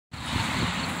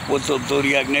What's up,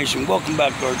 Zodiac Nation? Welcome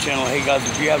back to our channel. Hey guys,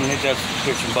 if you haven't hit that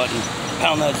subscription button,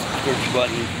 pound that subscription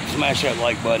button, smash that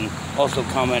like button. Also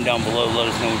comment down below, let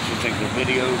us know what you think of the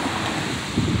video.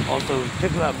 Also,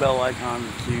 click that bell icon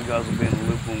so you guys will be in the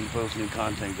loop when we post new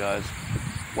content, guys.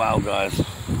 Wow, guys.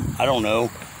 I don't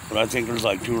know, but I think there's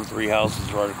like 2 or 3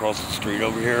 houses right across the street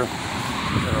over here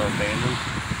that are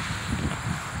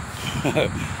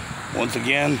abandoned. Once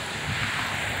again,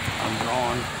 I'm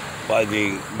drawn by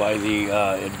the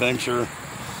adventure,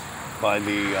 by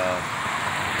the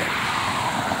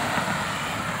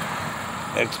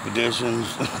expeditions,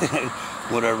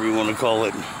 whatever you want to call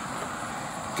it.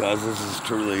 Guys, this is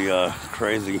truly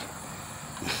crazy.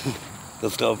 The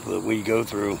stuff that we go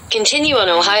through. Continue on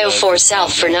Ohio 4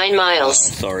 South for 9 miles.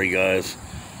 Sorry guys,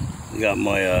 I got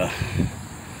my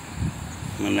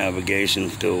my navigation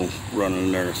still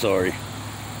running there, sorry.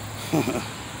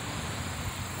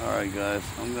 Alright guys,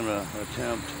 I'm gonna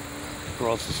attempt to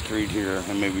cross the street here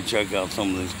and maybe check out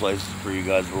some of these places for you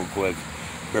guys real quick.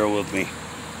 Bear with me.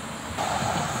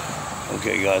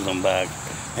 Okay guys, I'm back.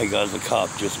 Hey guys, the cop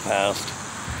just passed.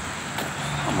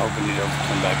 I'm hoping he doesn't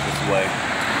come back this way.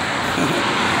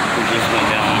 We just went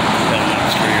down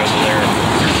that street over there.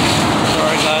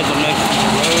 Alright guys, I'm next to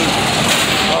the road.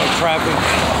 A lot of traffic.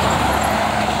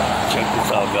 Check this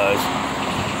out guys.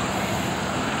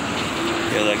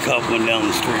 Yeah, that cop went down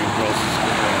the street across the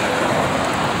street right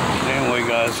there. Anyway,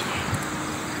 guys,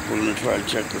 we're going to try to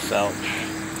check this out.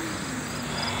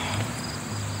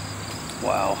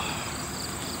 Wow.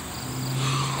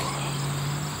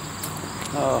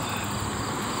 Oh.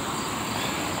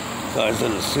 Guys,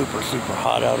 it is super, super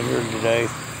hot out here today.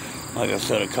 Like I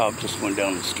said, a cop just went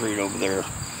down the street over there.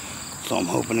 So I'm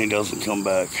hoping he doesn't come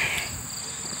back.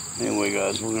 Anyway,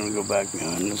 guys, we're going to go back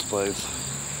behind this place.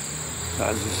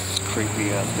 Guys, this is creepy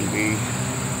as can be.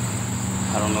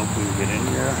 I don't know if we can get in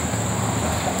here.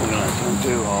 We're gonna attempt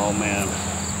to. Oh man,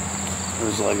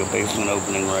 there's like a basement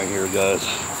opening right here, guys.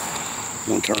 I'm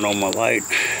gonna turn on my light,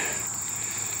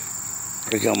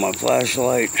 break out my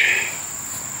flashlight,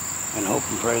 and hope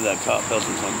and pray that cop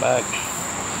doesn't come back.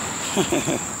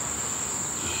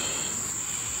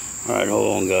 All right,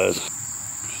 hold on, guys.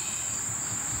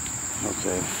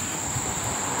 Okay.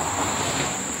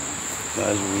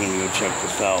 Guys, we're gonna go check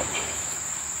this out.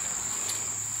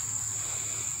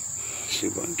 See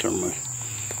if I can turn my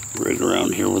rig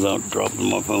around here without dropping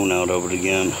my phone out of it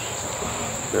again.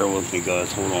 Bear with me,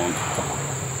 guys. Hold on.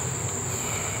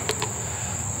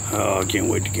 Oh, I can't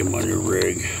wait to get my new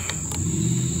rig.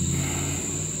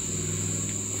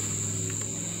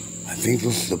 I think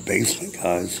this is the basement,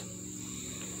 guys.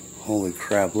 Holy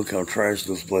crap, look how trash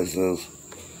this place is.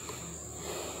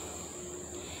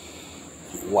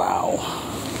 Wow.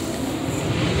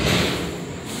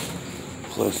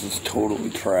 Place is totally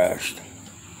trashed.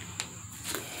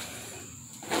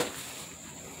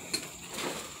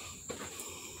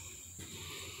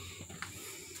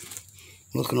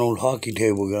 Look, an old hockey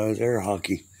table, guys. Air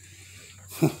hockey.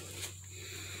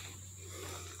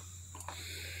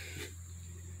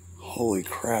 Holy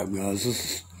crap, guys.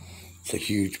 It's a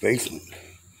huge basement.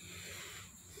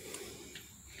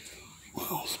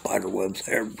 Wow, spider webs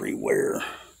everywhere.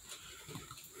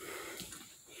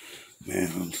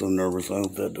 Man, I'm so nervous. I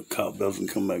hope that the cop doesn't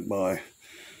come back by.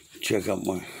 Check out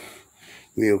my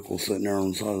vehicle sitting there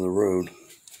on the side of the road.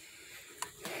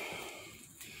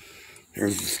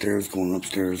 There's the stairs going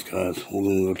upstairs, guys. We're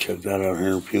going to go check that out here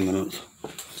in a few minutes.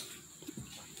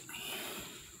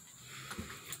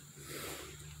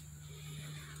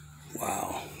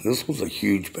 Wow, this was a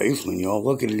huge basement, y'all.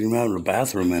 Look at it, even having a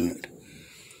bathroom in it.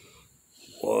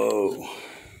 Whoa.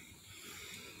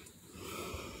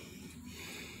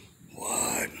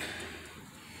 What?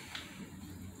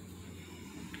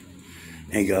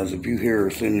 Hey guys, if you hear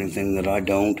or see anything that I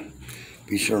don't,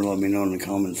 be sure to let me know in the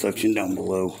comment section down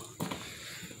below.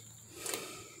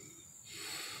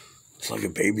 It's like a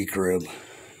baby crib.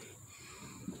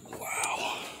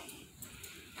 Wow.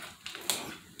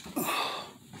 Oh,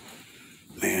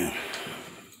 man.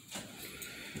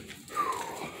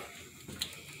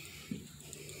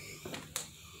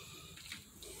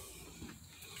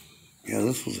 Yeah,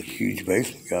 this was a huge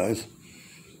basement, guys.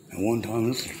 At one time,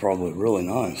 this was probably really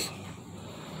nice.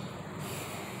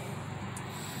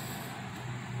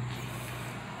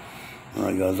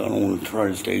 Alright, guys, I don't want to try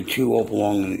to stay too up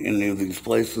along in any of these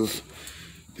places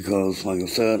because, like I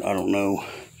said, I don't know.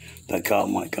 That cop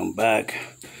might come back.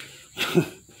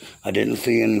 I didn't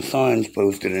see any signs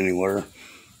posted anywhere.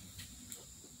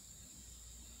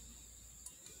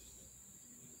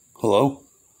 Hello?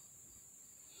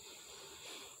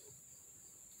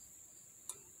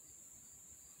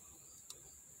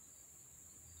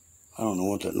 I don't know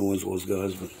what that noise was,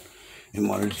 guys, but it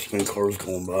might have just been cars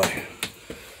going by.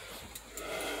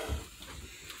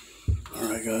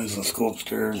 Alright, guys, let's go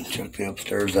upstairs and check the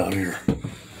upstairs out here.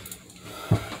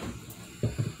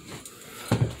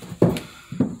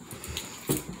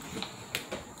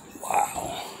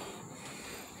 Wow.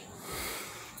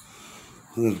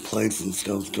 Look at the plates and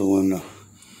stuff still in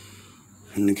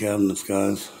the cabinets,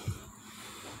 guys.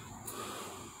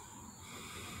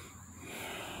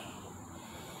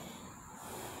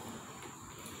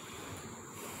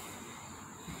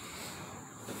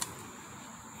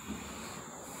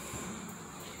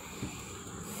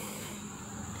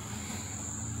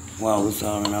 Wow, this is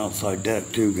on an outside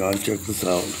deck too, guys. Check this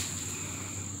out.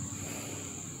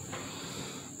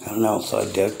 Got an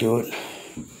outside deck to it.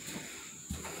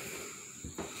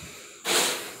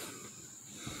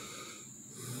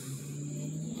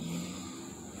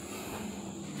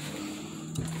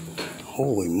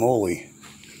 Holy moly.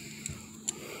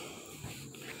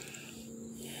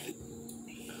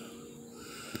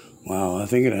 Wow, I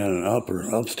think it had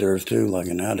an upstairs too, like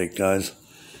an attic, guys.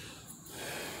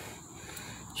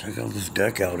 Check out this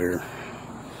deck out here.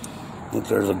 Look,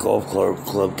 there's a golf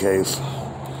club case.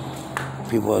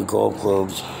 People have golf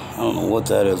clubs. I don't know what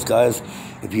that is. Guys,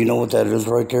 if you know what that is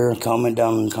right there, comment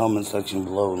down in the comment section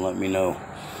below and let me know.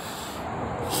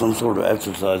 Some sort of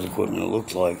exercise equipment, it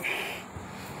looks like.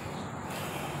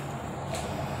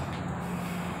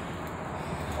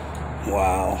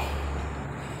 Wow.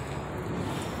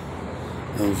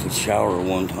 There was a shower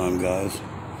one time, guys.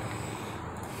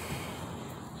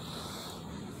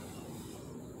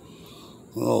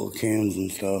 All the cans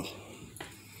and stuff.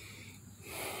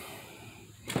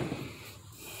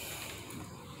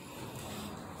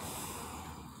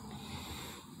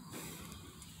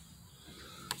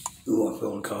 Ooh, I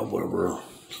felt a cobweb or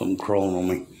something crawling on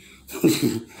me.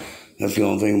 That's the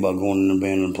only thing about going in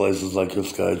abandoned places like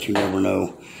this, guys. You never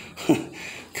know.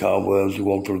 Cobwebs, you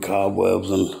walk through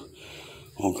cobwebs and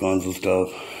all kinds of stuff.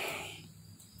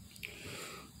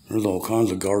 There's all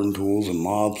kinds of garden tools and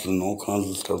mops and all kinds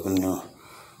of stuff in there.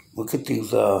 Look at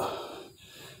these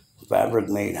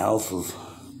fabric-made houses.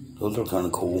 Those are kind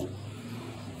of cool.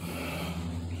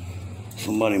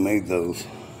 Somebody made those.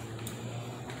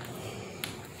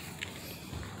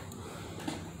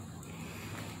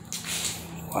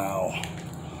 Wow.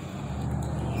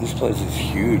 This place is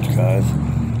huge, guys.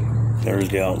 There's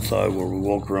the outside where we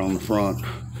walk around the front.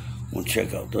 We'll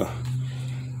check out the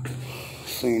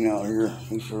scene out here.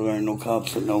 Make sure there ain't no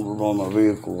cops sitting over on my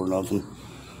vehicle or nothing.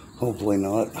 Hopefully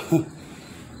not.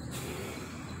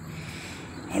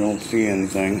 I don't see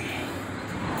anything.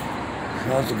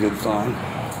 That's a good sign.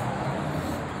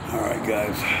 Alright,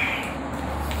 guys.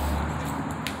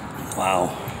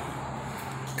 Wow.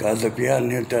 Guys, if you hadn't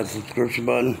hit that subscription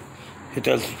button, hit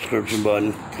that subscription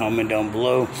button. Comment down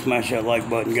below. Smash that like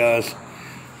button, guys.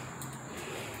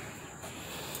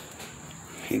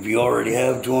 If you already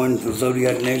have joined the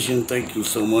Zodiac Nation, thank you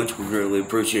so much. We greatly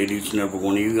appreciate each and every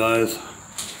one of you guys.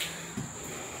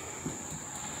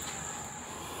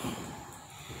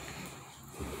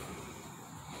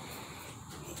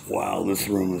 Wow, this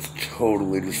room is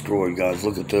totally destroyed, guys.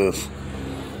 Look at this.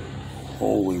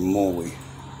 Holy moly.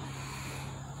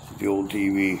 The old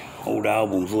TV, old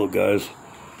albums. Look, guys.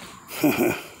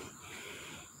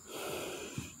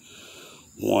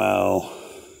 Wow.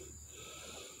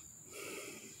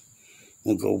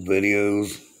 Look, old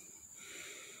videos.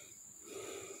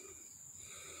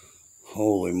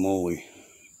 Holy moly.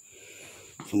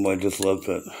 Somebody just left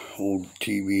that old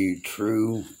TV,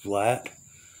 True Flat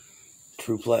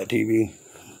TV.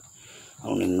 I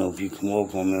don't even know if you can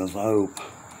walk on this. I hope.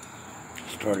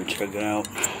 Started checking out.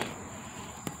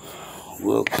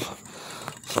 Whoops.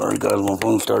 Sorry, guys, my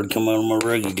phone started coming out of my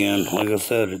rig again. Like I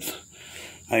said,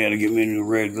 I gotta get me a new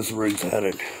rig. This rig's had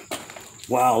it.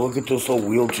 Wow, look at this old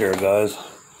wheelchair, guys.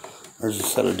 There's a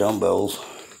set of dumbbells.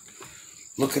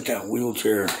 Look at that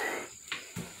wheelchair.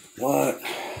 What?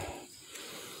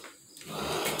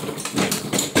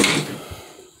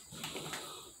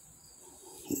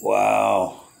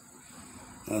 Wow.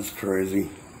 That's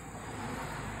crazy.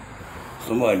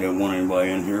 Somebody didn't want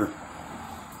anybody in here.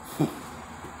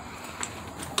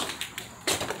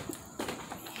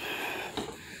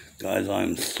 Guys,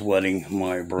 I'm sweating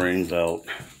my brains out.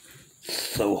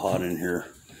 It's so hot in here.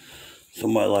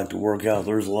 Somebody like to work out.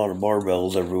 There's a lot of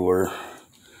barbells everywhere.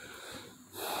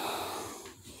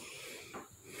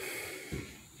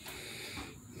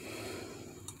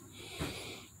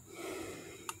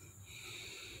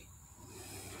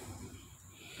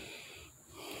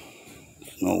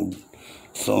 It's an old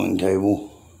sewing table.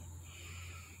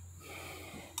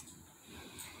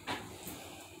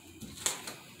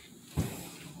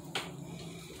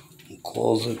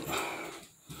 Closet.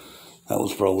 That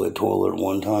was probably a toilet at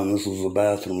one time. This was the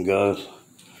bathroom, guys.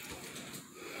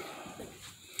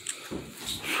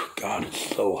 God,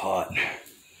 it's so hot.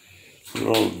 Look at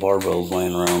all the barbells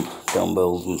laying around,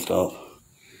 dumbbells and stuff.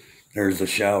 There's the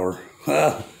shower.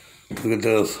 Ah, look at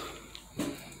this.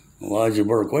 Elijah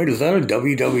Burke. Wait, is that a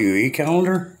WWE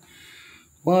calendar?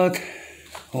 What?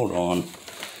 Hold on.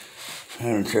 I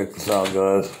haven't checked this out,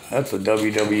 guys. That's a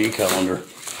WWE calendar.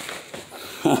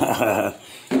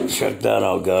 Check that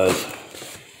out, guys.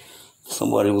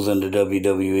 Somebody was into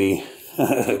WWE.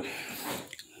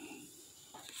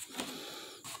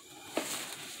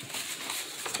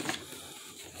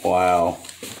 Wow.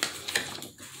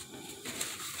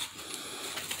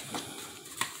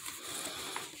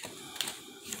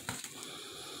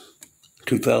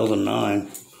 $2009.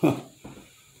 Huh.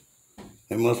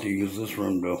 They must have used this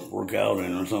room to work out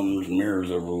in or something. There's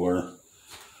mirrors everywhere.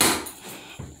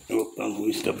 Oh, I'm going to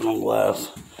be stepping on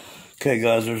glass. Okay,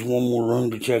 guys, there's one more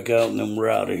room to check out, and then we're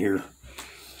out of here.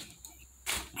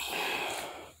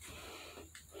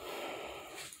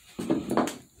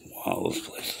 Wow, this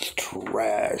place is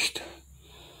trashed.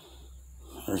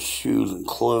 There's shoes and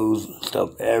clothes and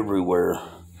stuff everywhere.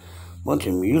 Bunch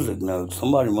of music notes.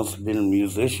 Somebody must have been a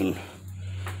musician.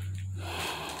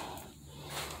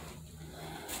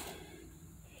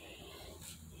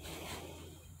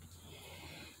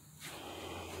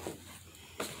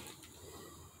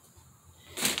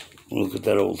 Look at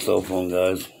that old cell phone,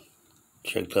 guys.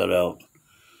 Check that out.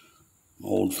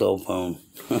 Old cell phone.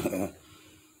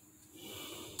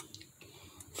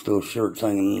 Still shirts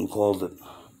hanging in the closet.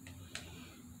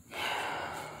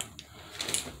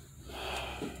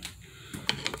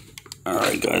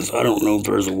 Alright, guys. I don't know if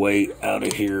there's a way out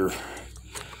of here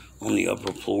on the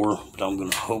upper floor, but I'm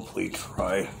going to hopefully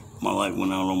try. My light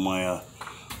went out on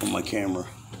my camera.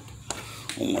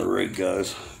 On my rig,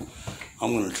 guys.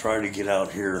 I'm going to try to get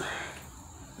out here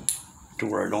to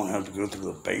where I don't have to go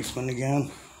through the basement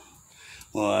again.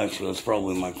 Well, actually, that's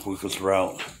probably my quickest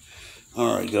route.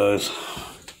 Alright, guys.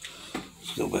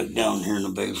 Let's go back down here in the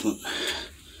basement.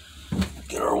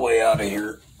 Get our way out of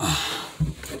here.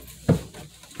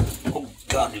 Oh,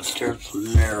 God, these stairs are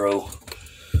narrow.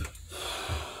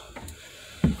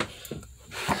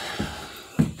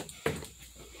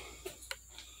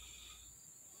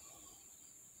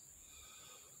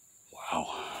 Wow.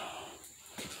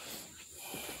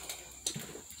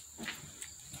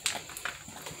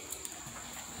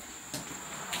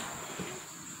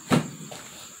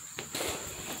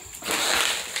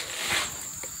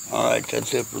 Alright,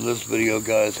 that's it for this video,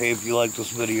 guys. Hey, if you like this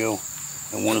video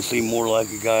and want to see more like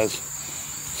it, guys,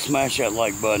 smash that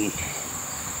like button.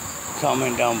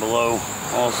 Comment down below.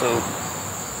 Also,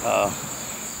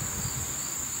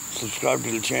 subscribe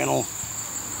to the channel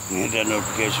and hit that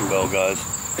notification bell, guys.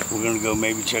 We're going to go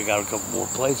maybe check out a couple more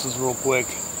places real quick,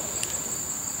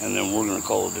 and then we're going to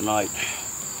call it a night.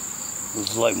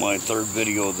 This is like my third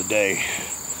video of the day.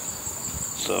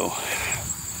 So,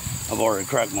 I've already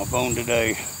cracked my phone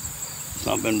today. It's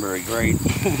not been very great.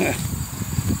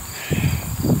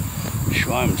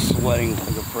 I'm sweating like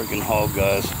a freaking hog,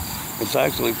 guys. It's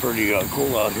actually pretty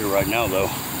cool out here right now, though.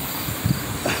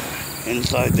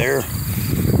 Inside there,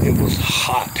 it was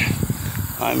hot.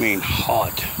 I mean,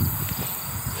 hot.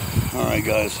 Alright,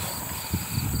 guys.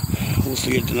 We'll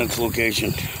see you at the next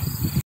location.